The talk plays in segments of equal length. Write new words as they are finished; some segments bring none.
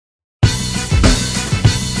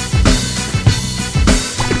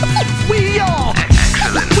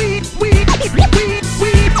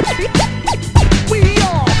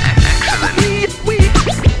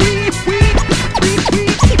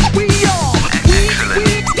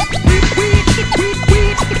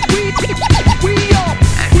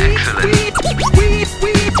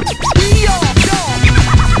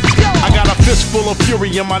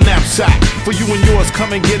For you and yours,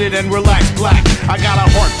 come and get it and relax, black. I got a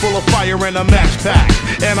heart full of fire and a match pack,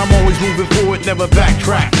 and I'm always moving forward, never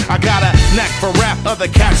backtrack. I got a knack for rap,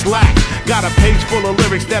 other cats lack. Got a page full of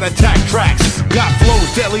lyrics that attack tracks. Got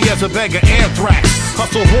flows deadly as a bag of anthrax.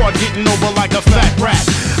 Hustle hard, getting over like a fat rat.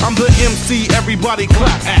 I'm the MC everybody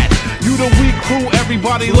clap at. You the weak crew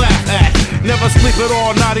everybody laugh at. Never sleep at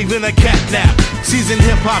all, not even a cat nap. Seasoned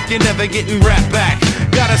hip-hop, you're never getting rap back.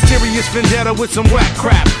 Got a serious vendetta with some whack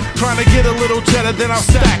crap. Trying to get a little cheddar, then I'll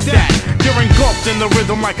stack that. You're engulfed in the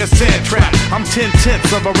rhythm like a sand trap. I'm 10/10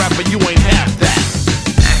 of a rapper, you ain't half that.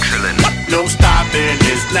 Excellent. No stopping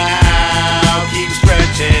this now, keep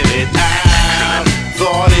stretching it out.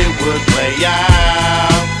 Thought it would play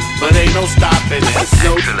out, but ain't no stopping this.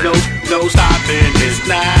 No stopping this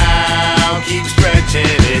now, keep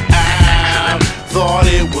stretching it out. Thought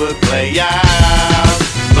it would play out,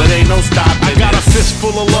 but ain't no stopping. I got a fist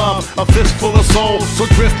full of love, a fist full of soul. So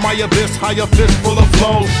drift my abyss, higher fist full of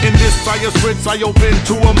flow. In this higher switch, I open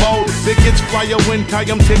to a mode that gets flyer when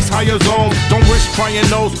time takes higher zones. Don't risk trying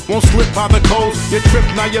those, won't slip by the coast. You trip,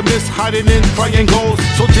 now you miss, hiding in triangles.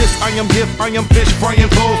 So this I am gift, I am fish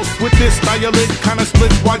frying foes. With this style it kinda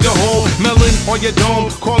splits while you hold. Melon or you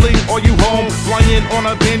don't, calling or you home. Flying on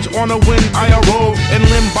a bench, on a wind, I roll. And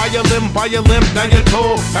limb by a limb, now you're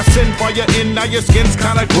told. I send fire in, now your skin's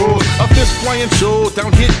kinda gross. A fist flying show,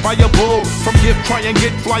 down hit by a bull. From gift, try and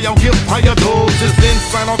get fly, I'll give higher dose. Just then,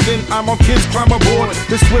 sign off, then I'm on kids, climb aboard.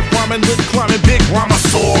 This swift rhyming, lit climbing, big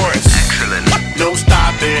rhinosaurus. Excellent. No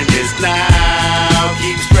stopping this now,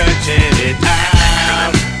 keep stretching it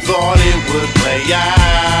out. Thought it would play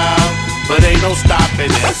out, but ain't no stopping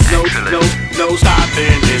this. No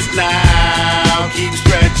stopping this now, keep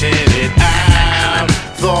stretching it out.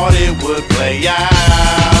 Thought it would play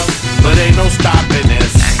out, but ain't no stopping